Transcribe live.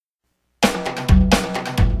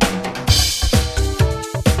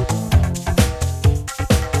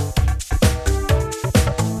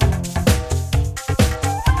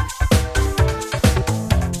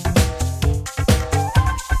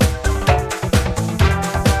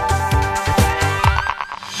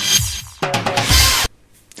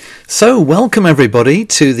So welcome everybody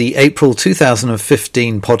to the April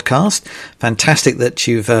 2015 podcast. Fantastic that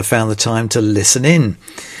you've found the time to listen in.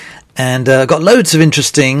 And got loads of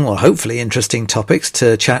interesting, or hopefully interesting topics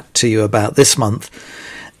to chat to you about this month.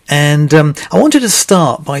 And I wanted to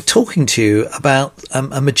start by talking to you about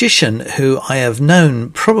a magician who I have known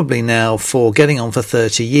probably now for getting on for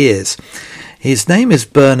 30 years. His name is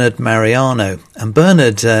Bernard Mariano, and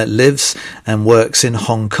Bernard lives and works in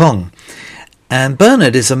Hong Kong. And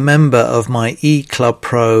Bernard is a member of my eClub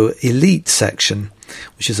Pro Elite section,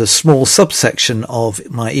 which is a small subsection of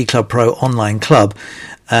my eClub Pro online club,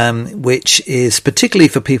 which is particularly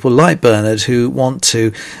for people like Bernard who want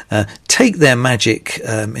to take their magic,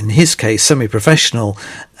 in his case semi-professional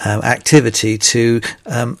activity, to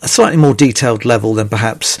a slightly more detailed level than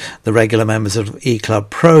perhaps the regular members of eClub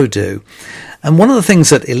Pro do. And one of the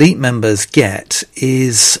things that elite members get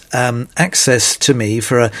is access to me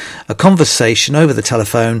for a conversation over the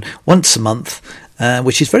telephone once a month,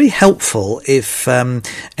 which is very helpful if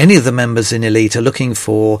any of the members in Elite are looking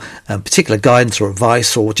for particular guidance or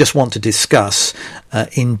advice, or just want to discuss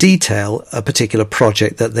in detail a particular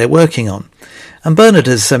project that they're working on. And Bernard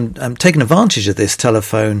has taken advantage of this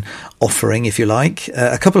telephone offering, if you like,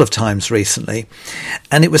 a couple of times recently.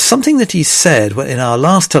 And it was something that he said in our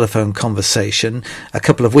last telephone conversation a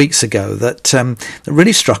couple of weeks ago that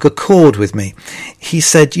really struck a chord with me. He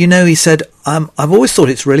said, I've always thought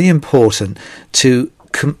it's really important to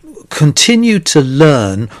continue to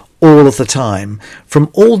learn all of the time from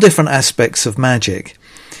all different aspects of magic.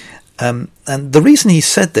 And the reason he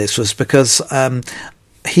said this was because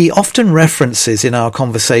he often references in our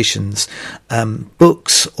conversations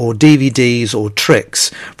books or DVDs or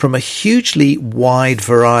tricks from a hugely wide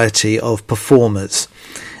variety of performers.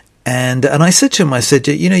 And I said to him,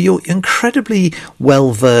 you're incredibly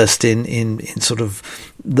well versed in sort of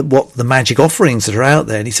what the magic offerings that are out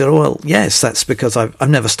there. And he said, oh, well, yes, that's because I've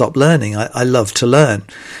never stopped learning. I love to learn.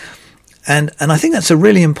 And I think that's a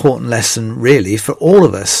really important lesson, really, for all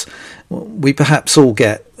of us. We perhaps all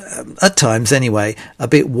get, at times anyway, a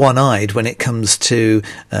bit one-eyed when it comes to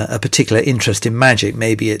a particular interest in magic.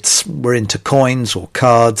 Maybe we're into coins or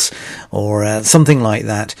cards or something like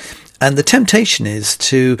that. And the temptation is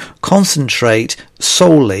to concentrate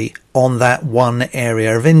solely on that one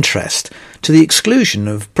area of interest, to the exclusion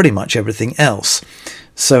of pretty much everything else.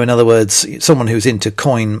 So in other words, someone who's into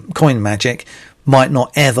coin magic might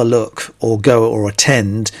not ever look or go or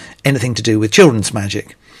attend anything to do with children's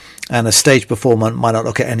magic. And a stage performer might not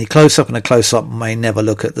look at any close-up, and a close-up may never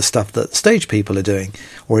look at the stuff that stage people are doing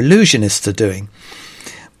or illusionists are doing.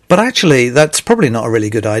 But actually, that's probably not a really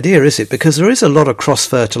good idea, is it? Because there is a lot of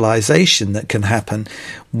cross-fertilization that can happen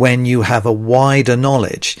when you have a wider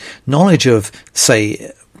knowledge of,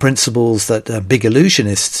 say, principles that big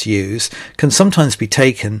illusionists use can sometimes be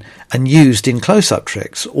taken and used in close-up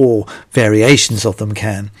tricks, or variations of them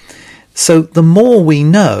can. So the more we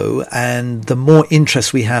know and the more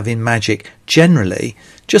interest we have in magic generally,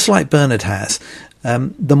 just like Bernard has,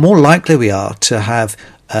 the more likely we are to have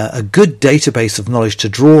a good database of knowledge to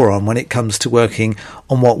draw on when it comes to working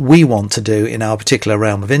on what we want to do in our particular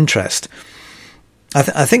realm of interest.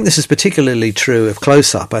 I think this is particularly true of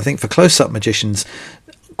close-up. I think for close-up magicians,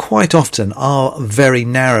 quite often are very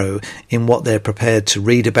narrow in what they're prepared to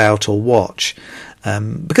read about or watch.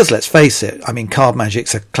 Because let's face it, card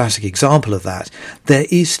magic's a classic example of that. There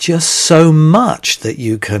is just so much that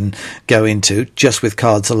you can go into just with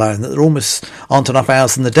cards alone that there almost aren't enough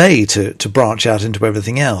hours in the day to branch out into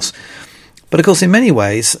everything else. But of course, in many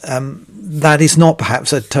ways, that is not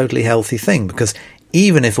perhaps a totally healthy thing, because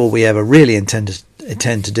even if all we ever really intend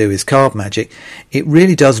to do is card magic, it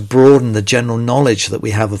really does broaden the general knowledge that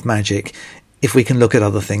we have of magic if we can look at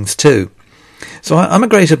other things too. So I'm a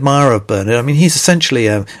great admirer of Bernard. He's essentially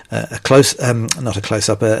a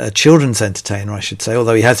children's entertainer, I should say,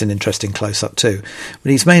 although he has an interesting close-up too.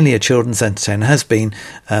 But he's mainly a children's entertainer, has been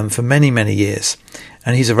for many, many years.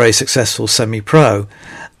 And he's a very successful semi-pro.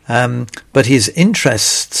 But his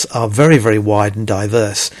interests are very, very wide and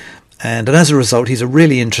diverse. And as a result, he's a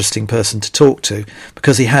really interesting person to talk to,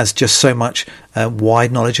 because he has just so much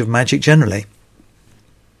wide knowledge of magic generally.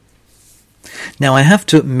 Now, I have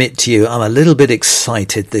to admit to you, I'm a little bit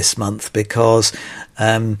excited this month because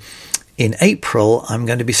in April, I'm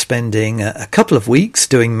going to be spending a couple of weeks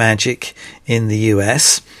doing magic in the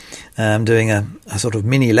US. I'm doing a sort of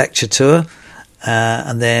mini lecture tour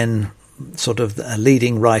and then sort of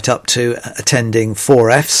leading right up to attending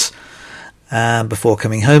 4Fs before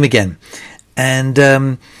coming home again.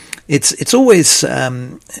 And it's always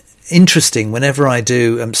interesting whenever I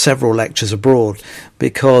do several lectures abroad,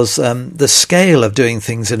 because the scale of doing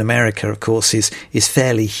things in America, of course, is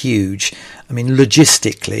fairly huge. I mean,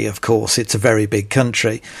 logistically, of course, it's a very big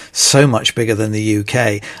country, so much bigger than the UK.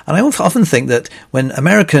 And I often think that when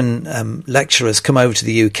American lecturers come over to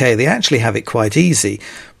the UK, they actually have it quite easy,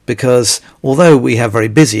 because although we have very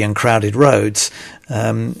busy and crowded roads,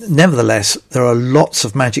 nevertheless, there are lots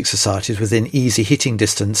of magic societies within easy hitting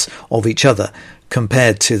distance of each other,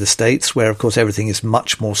 compared to the States, where, of course, everything is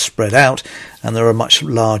much more spread out, and there are much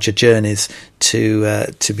larger journeys to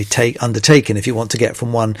be undertaken if you want to get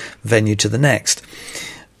from one venue to the next.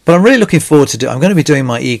 But I'm really looking forward to I'm going to be doing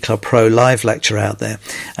my eClub Pro live lecture out there,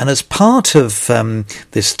 and as part of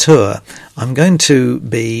this tour, I'm going to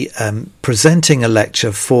be presenting a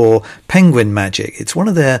lecture for Penguin Magic. It's one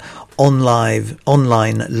of their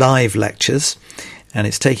online live lectures, and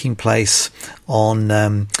it's taking place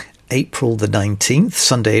on April the 19th,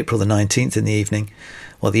 Sunday, April the 19th in the evening,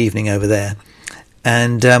 or the evening over there.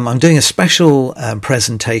 And I'm doing a special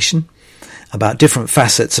presentation about different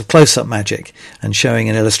facets of close-up magic, and showing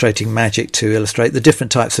and illustrating magic to illustrate the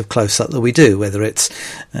different types of close-up that we do, whether it's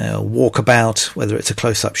walkabout, whether it's a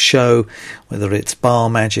close-up show, whether it's bar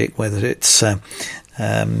magic, whether it's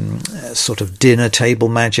sort of dinner table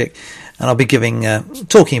magic. And I'll be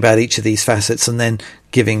talking about each of these facets, and then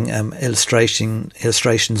giving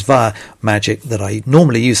illustrations via magic that I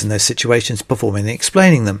normally use in those situations, performing and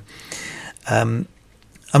explaining them.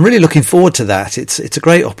 I'm really looking forward to that. It's a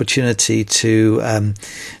great opportunity to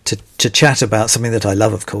chat about something that I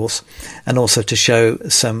love, of course, and also to show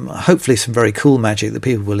hopefully some very cool magic that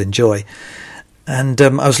people will enjoy. And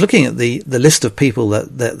I was looking at the list of people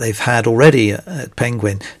that they've had already at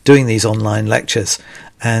Penguin doing these online lectures,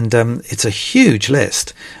 and it's a huge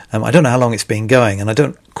list. I don't know how long it's been going, and I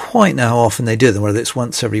don't quite know how often they do them, whether it's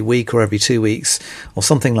once every week or every 2 weeks or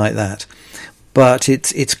something like that. But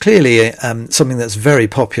it's clearly something that's very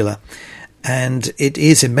popular, and it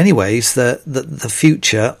is in many ways the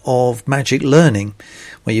future of magic learning,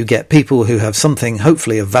 where you get people who have something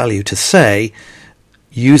hopefully of value to say,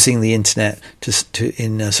 using the internet to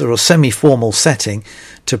in a sort of semi-formal setting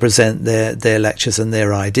to present their lectures and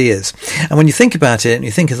their ideas. And when you think about it, and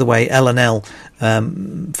you think of the way L&L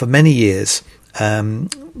for many years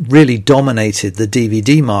really dominated the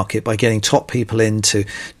DVD market by getting top people in to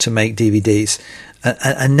make DVDs.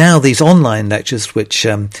 And now these online lectures, which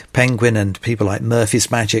Penguin and people like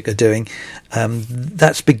Murphy's Magic are doing,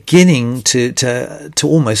 that's beginning to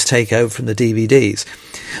almost take over from the DVDs.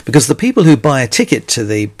 Because the people who buy a ticket to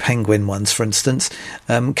the Penguin ones, for instance,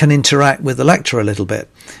 can interact with the lecturer a little bit,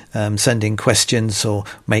 sending questions or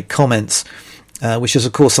make comments, which is,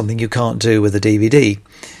 of course, something you can't do with a DVD.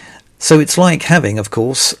 So it's like having, of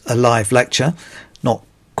course, a live lecture, not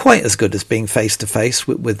quite as good as being face-to-face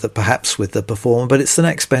with the performer, but it's the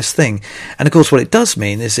next best thing. And, of course, what it does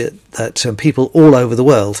mean is that people all over the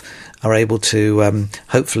world are able to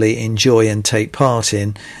hopefully enjoy and take part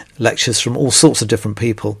in lectures from all sorts of different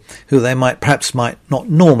people who they might not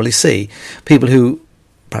normally see. People who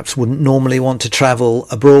perhaps wouldn't normally want to travel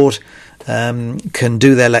abroad can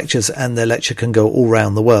do their lectures, and their lecture can go all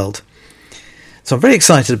around the world. So I'm very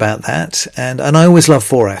excited about that, and I always love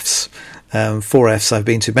 4Fs. 4Fs I've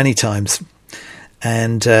been to many times,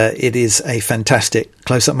 and it is a fantastic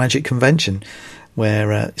close-up magic convention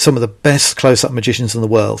where some of the best close-up magicians in the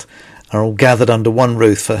world are all gathered under one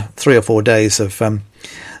roof for 3 or 4 days of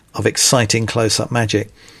exciting close-up magic.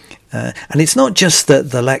 And it's not just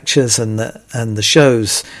the lectures and the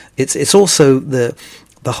shows; it's also the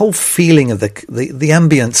whole feeling of the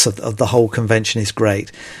ambience of the whole convention is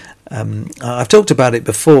great. I've talked about it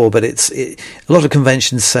before, but a lot of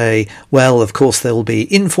conventions say, well, of course, there will be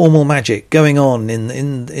informal magic going on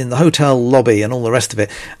in the hotel lobby and all the rest of it.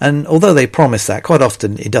 And although they promise that, quite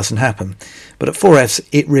often it doesn't happen. But at 4Fs,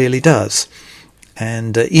 it really does.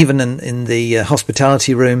 And even in the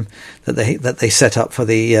hospitality room that they set up for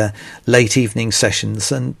the late evening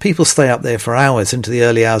sessions, and people stay up there for hours into the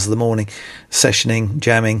early hours of the morning, sessioning,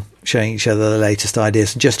 jamming, showing each other the latest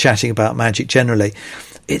ideas, and just chatting about magic generally.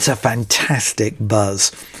 It's a fantastic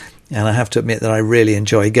buzz, and I have to admit that I really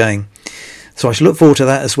enjoy going. So I shall look forward to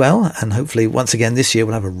that as well, and hopefully once again this year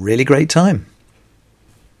we'll have a really great time.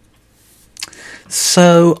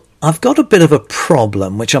 So I've got a bit of a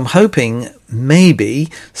problem, which I'm hoping maybe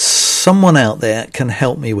someone out there can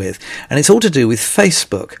help me with, and it's all to do with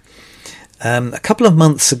Facebook. A couple of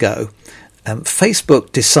months ago,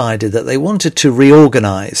 Facebook decided that they wanted to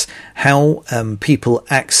reorganize how people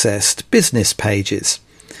accessed business pages.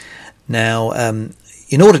 Now,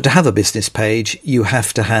 in order to have a business page, you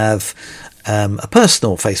have to have a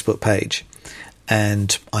personal Facebook page.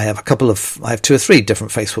 and I have two or three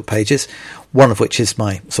different Facebook pages, one of which is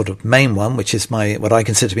my sort of main one, which is what I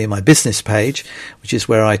consider to be my business page, which is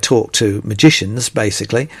where I talk to magicians,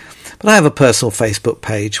 basically. But I have a personal Facebook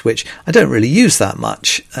page, which I don't really use that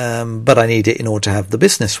much, but I need it in order to have the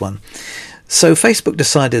business one. So Facebook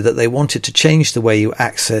decided that they wanted to change the way you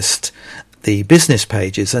accessed the business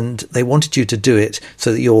pages, and they wanted you to do it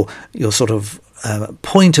so that your sort of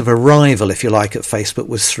point of arrival, if you like, at Facebook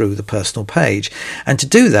was through the personal page. And to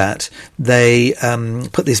do that, they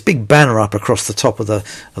put this big banner up across the top of the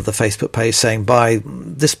Facebook page saying, by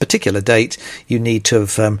this particular date, you need to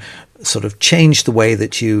have sort of changed the way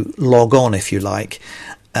that you log on, if you like.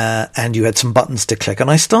 And you had some buttons to click. And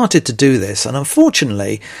I started to do this. And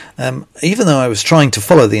unfortunately, even though I was trying to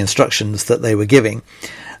follow the instructions that they were giving,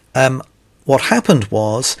 what happened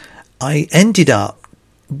was I ended up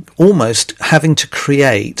almost having to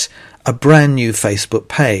create a brand new Facebook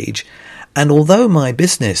page. And although my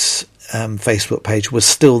business Facebook page was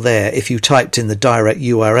still there, if you typed in the direct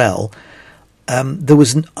URL,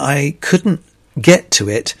 I couldn't get to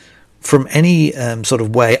it from any sort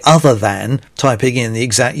of way other than typing in the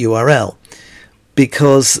exact URL,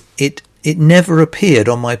 because it never appeared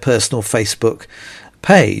on my personal Facebook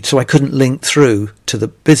page, so I couldn't link through to the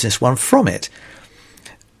business one from it,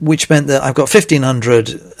 which meant that I've got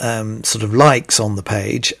 1,500 sort of likes on the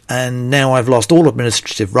page, and now I've lost all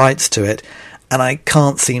administrative rights to it, and I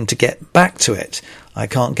can't seem to get back to it. I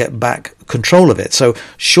can't get back control of it. So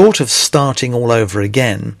short of starting all over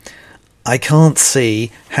again, I can't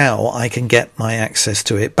see how I can get my access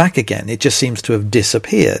to it back again. It just seems to have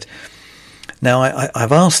disappeared. Now,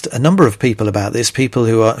 I've asked a number of people about this, people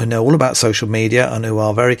who know all about social media and who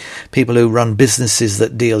are people who run businesses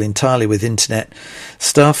that deal entirely with internet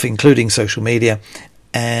stuff, including social media.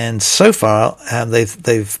 And so far,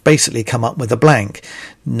 they've basically come up with a blank.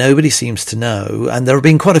 Nobody seems to know, and there have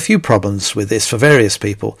been quite a few problems with this for various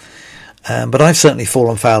people. But I've certainly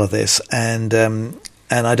fallen foul of this, and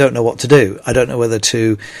I don't know what to do. I don't know whether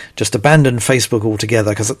to just abandon Facebook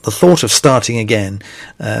altogether, because the thought of starting again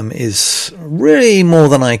is really more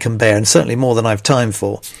than I can bear, and certainly more than I've time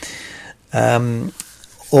for.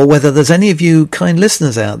 Or whether there's any of you kind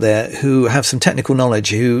listeners out there who have some technical knowledge,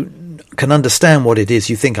 who can understand what it is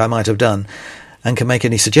you think I might have done, and can make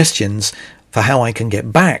any suggestions for how I can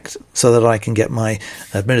get back so that I can get my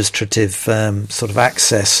administrative sort of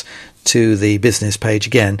access to the business page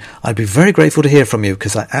again. I'd be very grateful to hear from you,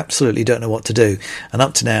 because I absolutely don't know what to do, and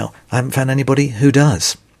up to now I haven't found anybody who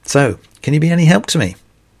does. So can you be any help to me?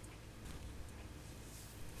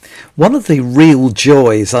 One of the real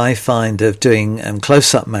joys I find of doing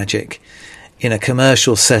close-up magic in a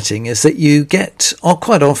commercial setting is that you get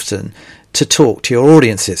quite often to talk to your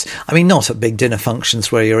audiences. I mean, not at big dinner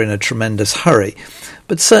functions where you're in a tremendous hurry,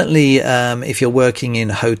 but certainly if you're working in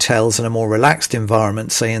hotels in a more relaxed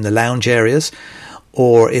environment, say in the lounge areas,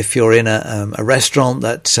 or if you're in a restaurant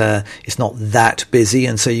that is not that busy,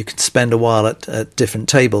 and so you can spend a while at different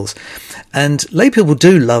tables. And lay people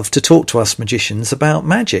do love to talk to us magicians about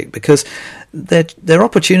magic, because their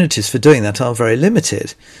opportunities for doing that are very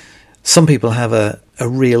limited. Some people have a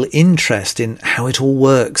real interest in how it all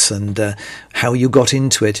works and how you got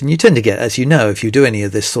into it. And you tend to get, as you know, if you do any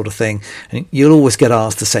of this sort of thing, you'll always get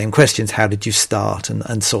asked the same questions. How did you start?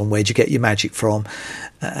 And so on. Where did you get your magic from?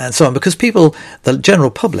 And so on. Because people, the general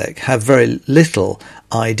public, have very little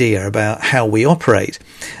idea about how we operate.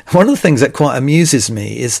 One of the things that quite amuses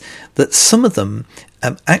me is that some of them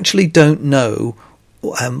actually don't know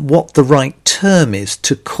what the right term is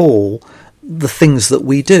to call the things that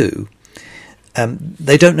we do.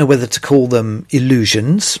 They don't know whether to call them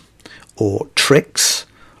illusions or tricks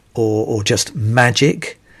or just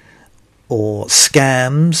magic or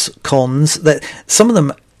scams, cons. That some of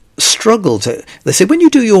them struggle to. They say when you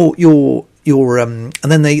do your and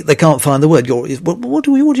then they can't find the word. What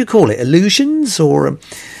do you call it? Illusions or.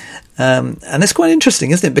 And it's quite interesting,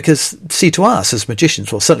 isn't it? Because, see, to us as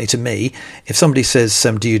magicians, well, certainly to me, if somebody says,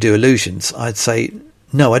 do you do illusions? I'd say,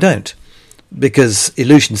 no, I don't. Because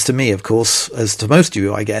illusions to me, of course, as to most of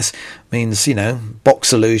you, I guess, means,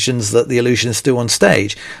 box illusions that the illusionists do on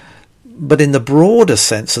stage. But in the broader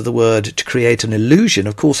sense of the word, to create an illusion,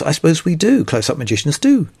 of course, I suppose we do. Close-up magicians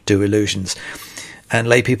do illusions. And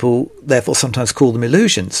lay people, therefore, sometimes call them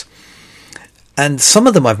illusions. And some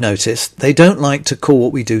of them, I've noticed, they don't like to call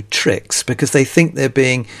what we do tricks, because they think they're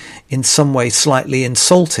being in some way slightly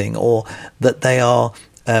insulting, or that they are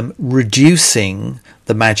reducing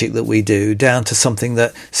the magic that we do down to something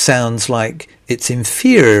that sounds like it's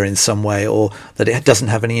inferior in some way, or that it doesn't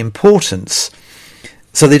have any importance.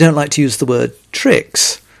 So they don't like to use the word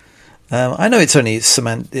tricks. I know it's only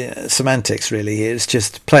semantics, really. It's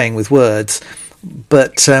just playing with words.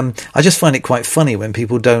 But I just find it quite funny when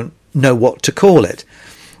people don't know what to call it.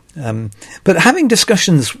 But having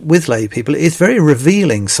discussions with lay people is very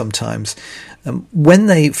revealing sometimes. When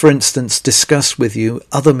they, for instance, discuss with you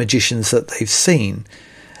other magicians that they've seen,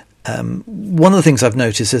 one of the things I've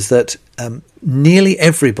noticed is that nearly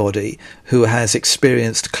everybody who has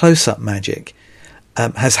experienced close-up magic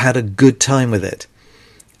has had a good time with it.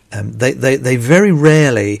 They very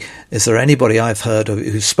rarely, is there anybody I've heard of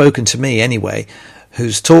who's spoken to me anyway,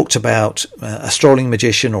 who's talked about a strolling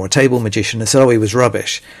magician or a table magician and said, oh, he was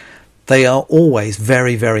rubbish. They are always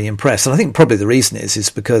very, very impressed. And I think probably the reason is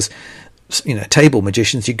because, table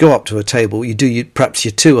magicians, you go up to a table, you do perhaps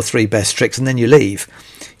your 2 or 3 best tricks and then you leave.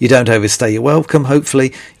 You don't overstay your welcome,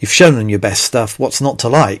 hopefully. You've shown them your best stuff. What's not to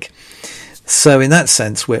like? So in that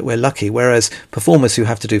sense, we're lucky. Whereas performers who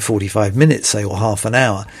have to do 45 minutes, say, or half an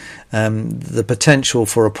hour, the potential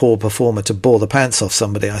for a poor performer to bore the pants off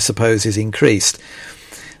somebody, I suppose, is increased.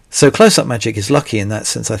 So close-up magic is lucky in that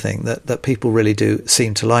sense, I think, that people really do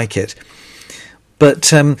seem to like it.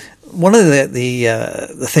 But one of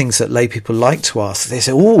the things that lay people like to ask, they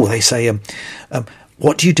say,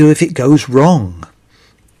 what do you do if it goes wrong?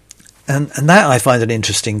 And that I find an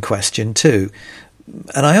interesting question too.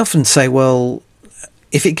 And I often say, well,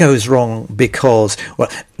 if it goes wrong because,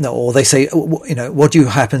 or they say, what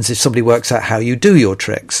happens if somebody works out how you do your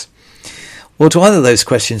tricks? Well, to either of those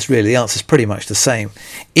questions, really, the answer is pretty much the same.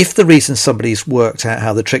 If the reason somebody's worked out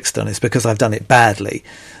how the trick's done is because I've done it badly,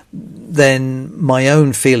 then my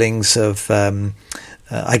own feelings of,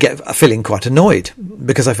 I get feeling quite annoyed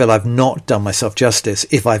because I feel I've not done myself justice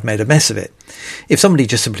if I've made a mess of it. If somebody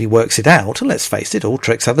just simply works it out, and let's face it, all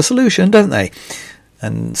tricks have a solution, don't they?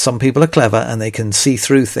 And some people are clever and they can see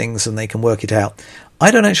through things and they can work it out. I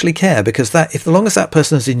don't actually care, because as long as that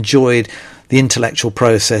person has enjoyed the intellectual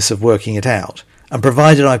process of working it out, and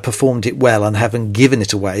provided I performed it well and haven't given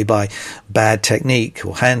it away by bad technique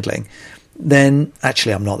or handling, then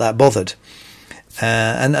actually I'm not that bothered.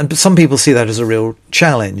 And some people see that as a real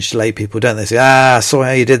challenge, lay people, don't they? Say, saw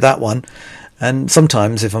how you did that one. And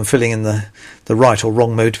sometimes if I'm feeling in the right or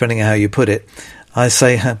wrong mood, depending on how you put it, I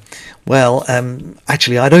say,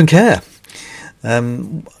 actually I don't care.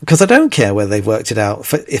 Because I don't care whether they've worked it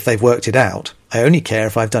out. If they've worked it out, I only care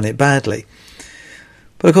if I've done it badly.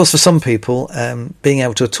 But of course, for some people, being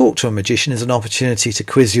able to talk to a magician is an opportunity to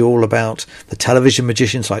quiz you all about the television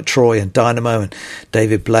magicians like Troy and Dynamo and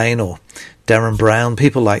David Blaine or Darren Brown,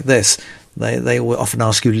 people like this. They will often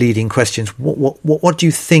ask you leading questions. What do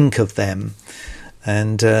you think of them?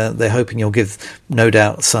 And they're hoping you'll give, no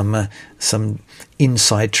doubt, some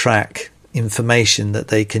inside track information that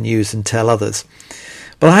they can use and tell others.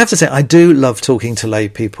 But I have to say, I do love talking to lay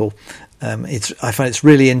people. I find it's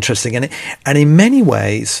really interesting, and in many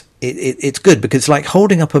ways it's good, because it's like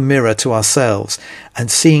holding up a mirror to ourselves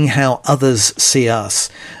and seeing how others see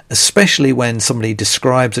us, especially when somebody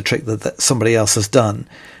describes a trick that somebody else has done,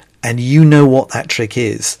 and you know what that trick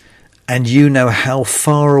is, and you know how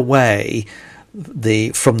far away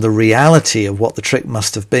from the reality of what the trick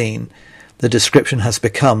must have been the description has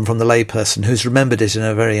become from the layperson who's remembered it in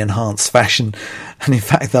a very enhanced fashion. And in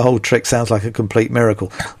fact, the whole trick sounds like a complete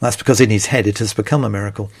miracle. That's because in his head it has become a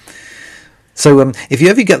miracle. So if you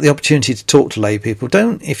ever get the opportunity to talk to lay people,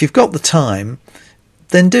 if you've got the time,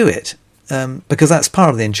 then do it. Because that's part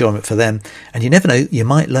of the enjoyment for them. And you never know, you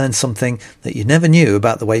might learn something that you never knew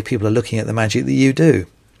about the way people are looking at the magic that you do.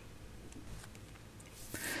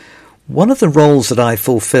 One of the roles that I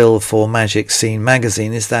fulfill for Magic Scene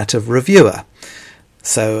magazine is that of reviewer.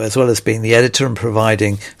 So as well as being the editor and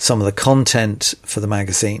providing some of the content for the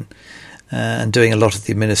magazine and doing a lot of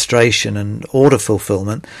the administration and order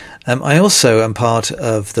fulfillment, I also am part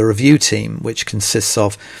of the review team, which consists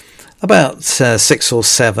of about 6 or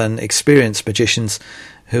 7 experienced magicians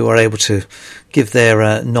who are able to give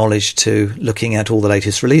their knowledge to looking at all the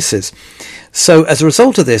latest releases. So as a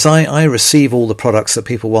result of this, I receive all the products that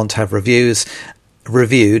people want to have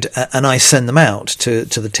reviewed, and I send them out to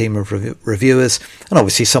the team of reviewers, and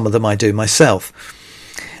obviously some of them I do myself.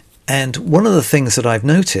 And one of the things that I've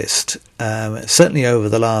noticed, certainly over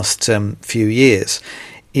the last few years,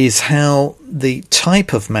 is how the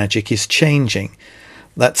type of magic is changing.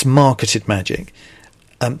 That's marketed magic.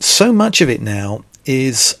 So much of it now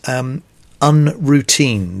is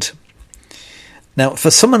unroutined. Now,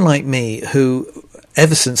 for someone like me who,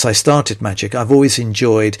 ever since I started magic, I've always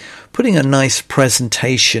enjoyed putting a nice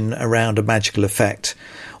presentation around a magical effect,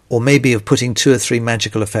 or maybe of putting 2 or 3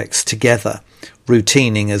 magical effects together,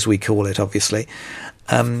 routining as we call it, obviously.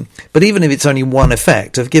 But even if it's only one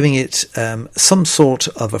effect, of giving it some sort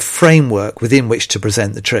of a framework within which to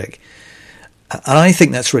present the trick. And I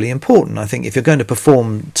think that's really important. I think if you're going to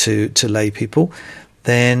perform to lay people,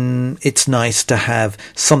 then it's nice to have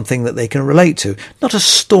something that they can relate to. Not a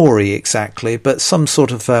story exactly, but some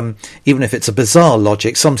sort of, even if it's a bizarre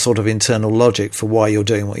logic, some sort of internal logic for why you're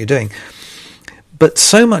doing what you're doing. But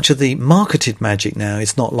so much of the marketed magic now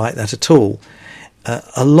is not like that at all.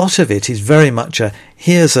 A lot of it is very much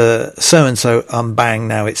here's a so-and-so, bang,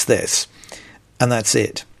 now it's this. And that's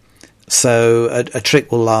it. So a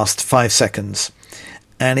trick will last 5 seconds.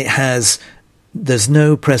 And there's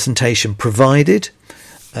no presentation provided.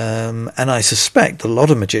 And I suspect a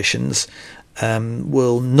lot of magicians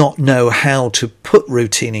will not know how to put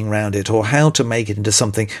routining around it or how to make it into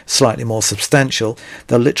something slightly more substantial.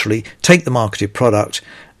 They'll literally take the marketed product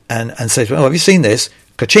and say, oh, have you seen this?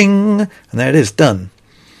 Ka-ching! And there it is, done.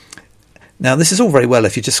 Now, this is all very well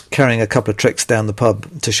if you're just carrying a couple of tricks down the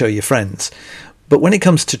pub to show your friends. But when it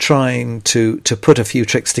comes to trying to put a few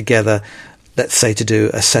tricks together, let's say to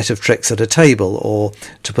do a set of tricks at a table or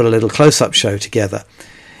to put a little close-up show together,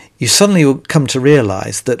 you suddenly will come to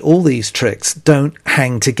realise that all these tricks don't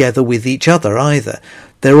hang together with each other either.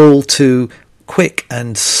 They're all too quick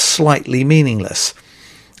and slightly meaningless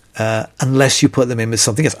unless you put them in with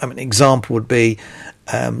something else. I mean, an example would be,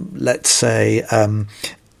 let's say, an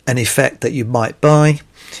effect that you might buy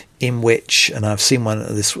in which, and I've seen one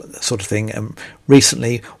of this sort of thing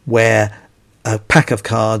recently, where a pack of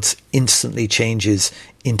cards instantly changes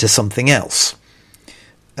into something else.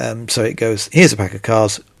 So it goes, here's a pack of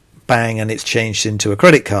cards, bang, and it's changed into a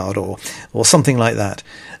credit card or something like that.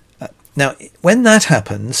 Now, when that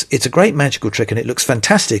happens, it's a great magical trick and it looks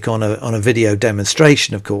fantastic on a video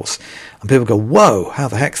demonstration, of course. And people go, whoa, how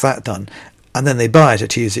the heck's that done? And then they buy it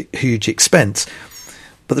at huge expense.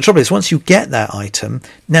 But the trouble is, once you get that item,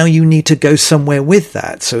 now you need to go somewhere with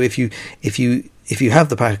that. So if you have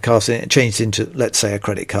the pack of cards and it changed into, let's say, a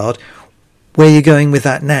credit card, where are you going with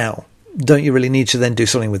that now? Don't you really need to then do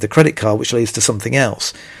something with the credit card, which leads to something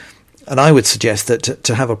else? And I would suggest that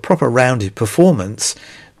to have a proper rounded performance,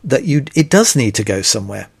 that it does need to go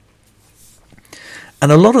somewhere.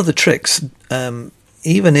 And a lot of the tricks,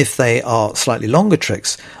 even if they are slightly longer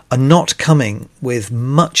tricks, are not coming with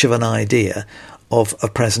much of an idea of a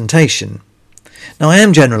presentation. Now, I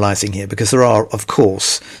am generalising here because there are, of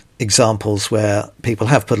course, examples where people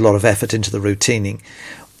have put a lot of effort into the routining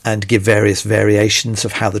and give various variations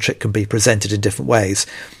of how the trick can be presented in different ways.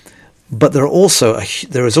 But there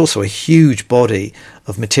is also a huge body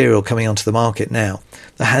of material coming onto the market now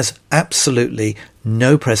that has absolutely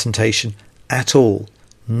no presentation at all.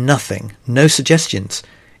 Nothing. No suggestions.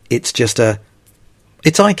 It's just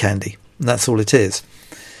it's eye candy. And that's all it is.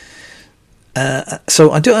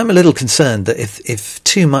 So I'm a little concerned that if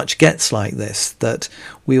too much gets like this, that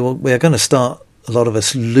we are going to start, a lot of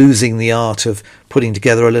us, losing the art of putting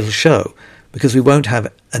together a little show, because we won't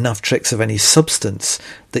have enough tricks of any substance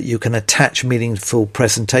that you can attach meaningful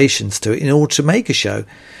presentations to in order to make a show.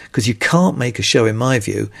 Because you can't make a show, in my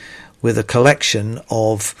view, with a collection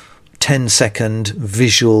of 10-second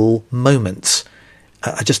visual moments.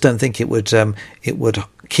 I just don't think it would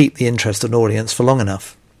keep the interest of an audience for long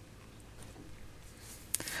enough.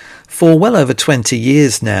 For well over 20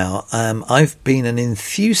 years now, I've been an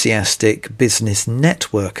enthusiastic business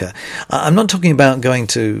networker. I'm not talking about going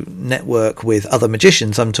to network with other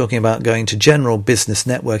magicians. I'm talking about going to general business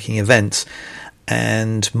networking events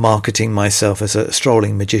and marketing myself as a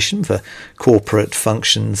strolling magician for corporate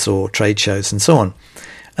functions or trade shows and so on.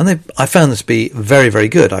 And I found this to be very, very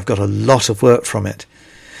good. I've got a lot of work from it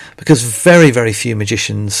because very, very few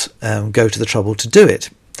magicians go to the trouble to do it.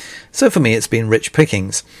 So for me, it's been rich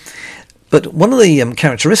pickings. But one of the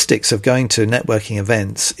characteristics of going to networking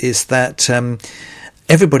events is that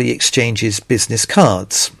everybody exchanges business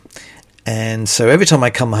cards. And so every time I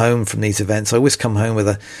come home from these events, I always come home with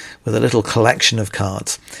a little collection of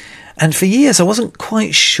cards. And for years, I wasn't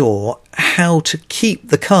quite sure how to keep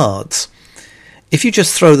the cards. If you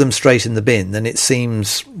just throw them straight in the bin, then it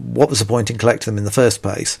seems, what was the point in collecting them in the first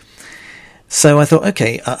place? So I thought,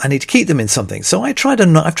 okay, I need to keep them in something. So I've tried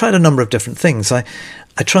a number of different things. I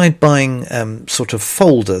tried buying sort of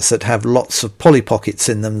folders that have lots of Polly Pockets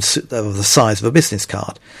in them of the size of a business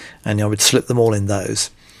card, and I would slip them all in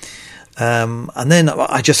those. And then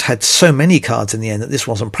I just had so many cards in the end that this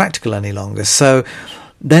wasn't practical any longer. So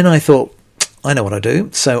then I thought, I know what I do.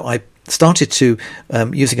 So I started to,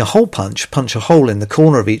 using a hole punch a hole in the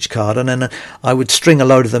corner of each card, and then I would string a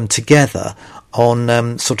load of them together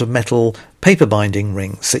on sort of metal paper binding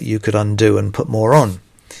rings that you could undo and put more on.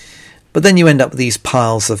 But then you end up with these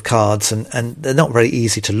piles of cards, and they're not very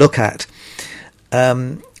easy to look at.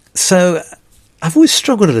 So I've always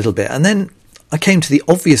struggled a little bit. And then I came to the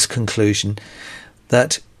obvious conclusion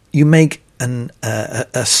that you make a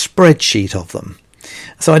spreadsheet of them.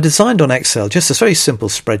 So I designed on Excel just a very simple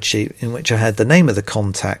spreadsheet in which I had the name of the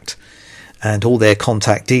contact and all their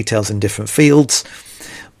contact details in different fields.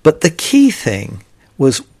 But the key thing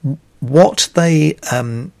was what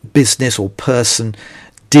the business or person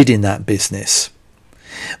did in that business.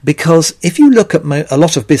 Because if you look at a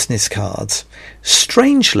lot of business cards,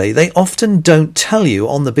 strangely, they often don't tell you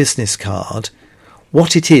on the business card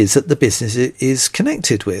what it is that the business is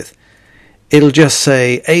connected with. It'll just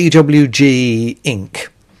say AWG Inc.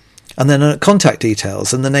 and then contact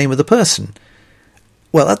details and the name of the person.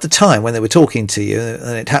 Well, at the time when they were talking to you,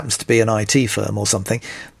 and it happens to be an IT firm or something,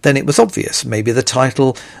 then it was obvious. Maybe the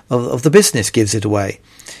title of the business gives it away.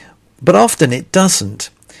 But often it doesn't.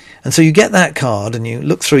 And so you get that card and you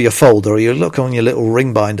look through your folder or you look on your little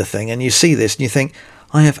ring binder thing and you see this and you think,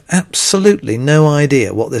 I have absolutely no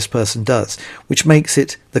idea what this person does, which makes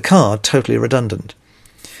the card totally redundant.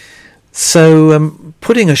 So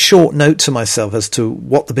putting a short note to myself as to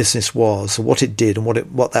what the business was, or what it did, and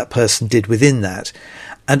what that person did within that,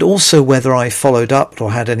 and also whether I followed up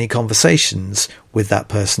or had any conversations with that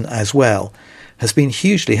person as well, has been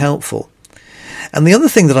hugely helpful. And the other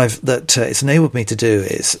thing that it's enabled me to do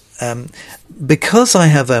is, because I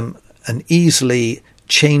have an easily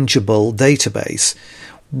changeable database,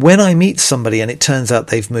 when I meet somebody and it turns out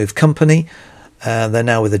they've moved company, they're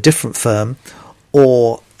now with a different firm,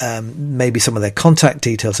 or maybe some of their contact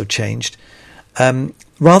details have changed,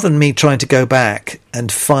 rather than me trying to go back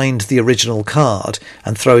and find the original card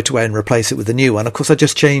and throw it away and replace it with a new one, of course I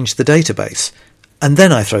just change the database and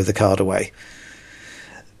then I throw the card away.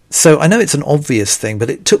 So I know it's an obvious thing, but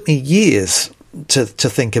it took me years to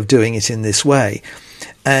think of doing it in this way.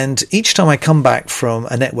 And each time I come back from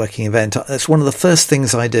a networking event, that's one of the first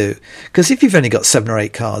things I do. Because if you've only got 7 or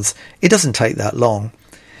 8 cards, it doesn't take that long.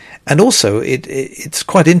 And also, it's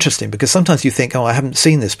quite interesting because sometimes you think, oh, I haven't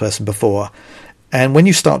seen this person before. And when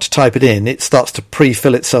you start to type it in, it starts to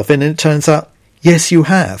pre-fill itself in. And it turns out, yes, you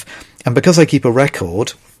have. And because I keep a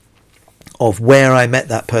record of where I met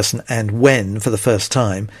that person and when for the first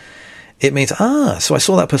time, it means, so I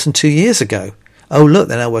saw that person 2 years ago. Oh, look,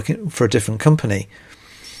 they're now working for a different company.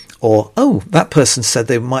 Or, oh, that person said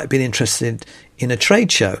they might have been interested in a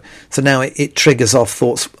trade show. So now it triggers off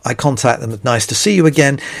thoughts. I contact them. Nice to see you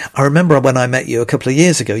again. I remember when I met you a couple of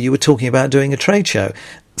years ago, you were talking about doing a trade show.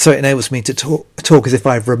 So it enables me to talk as if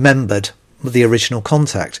I've remembered the original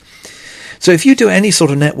contact. So if you do any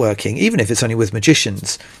sort of networking, even if it's only with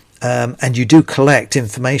magicians, and you do collect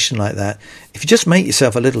information like that, if you just make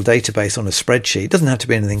yourself a little database on a spreadsheet, it doesn't have to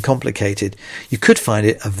be anything complicated, you could find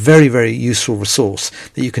it a very, very useful resource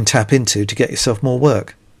that you can tap into to get yourself more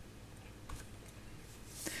work.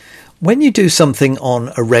 When you do something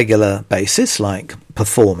on a regular basis, like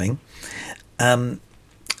performing,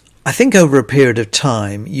 I think over a period of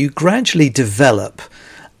time, you gradually develop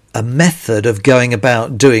a method of going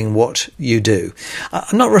about doing what you do.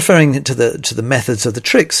 I'm not referring to the methods of the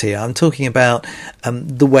tricks here. I'm talking about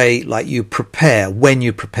the way, like, you prepare, when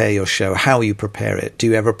you prepare your show, how you prepare it. Do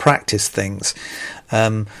you ever practice things?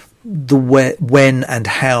 The when and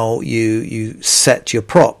how you set your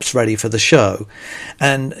props ready for the show,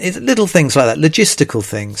 and little things like that, logistical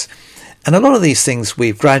things. And a lot of these things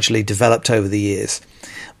we've gradually developed over the years.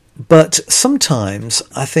 But sometimes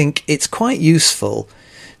I think it's quite useful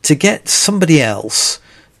to get somebody else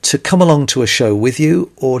to come along to a show with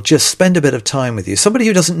you, or just spend a bit of time with you, somebody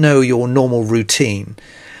who doesn't know your normal routine,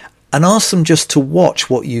 and ask them just to watch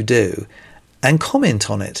what you do and comment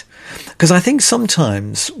on it. Because I think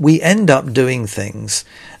sometimes we end up doing things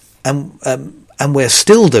and we're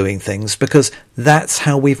still doing things because that's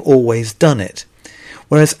how we've always done it.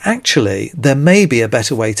 Whereas actually there may be a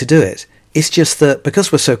better way to do it. It's just that because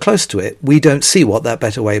we're so close to it, we don't see what that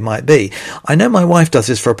better way might be. I know my wife does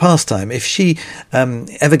this for a pastime. If she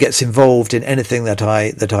ever gets involved in anything that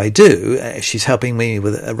I do, if she's helping me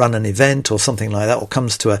with run an event or something like that, or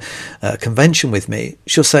comes to a convention with me,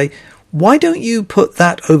 she'll say, why don't you put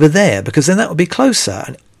that over there? Because then that would be closer.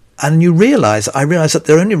 And I realise that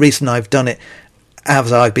the only reason I've done it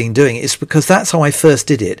as I've been doing it is because that's how I first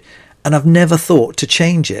did it. And I've never thought to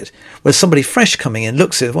change it. Whereas somebody fresh coming in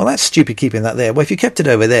looks at it, well, that's stupid keeping that there. Well, if you kept it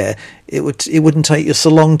over there, it wouldn't take you so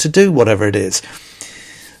long to do whatever it is.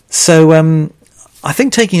 So I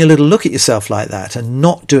think taking a little look at yourself like that and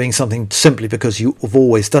not doing something simply because you've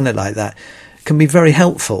always done it like that can be very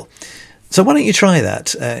helpful. So why don't you try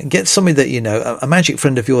that? Get somebody that you know, a magic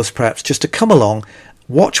friend of yours perhaps, just to come along,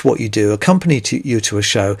 watch what you do, accompany you to a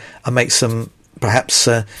show, and make perhaps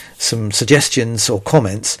some suggestions or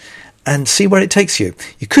comments, and see where it takes you.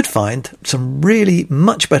 You could find some really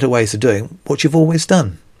much better ways of doing what you've always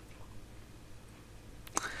done.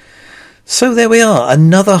 So there we are.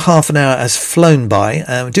 Another half an hour has flown by.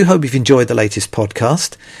 I do hope you've enjoyed the latest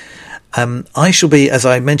podcast. I shall be, as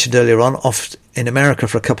I mentioned earlier on, off in America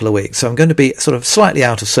for a couple of weeks. So I'm going to be sort of slightly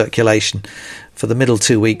out of circulation for the middle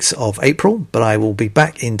 2 weeks of April, but I will be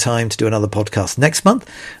back in time to do another podcast next month,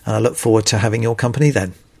 and I look forward to having your company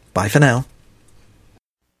then. Bye for now.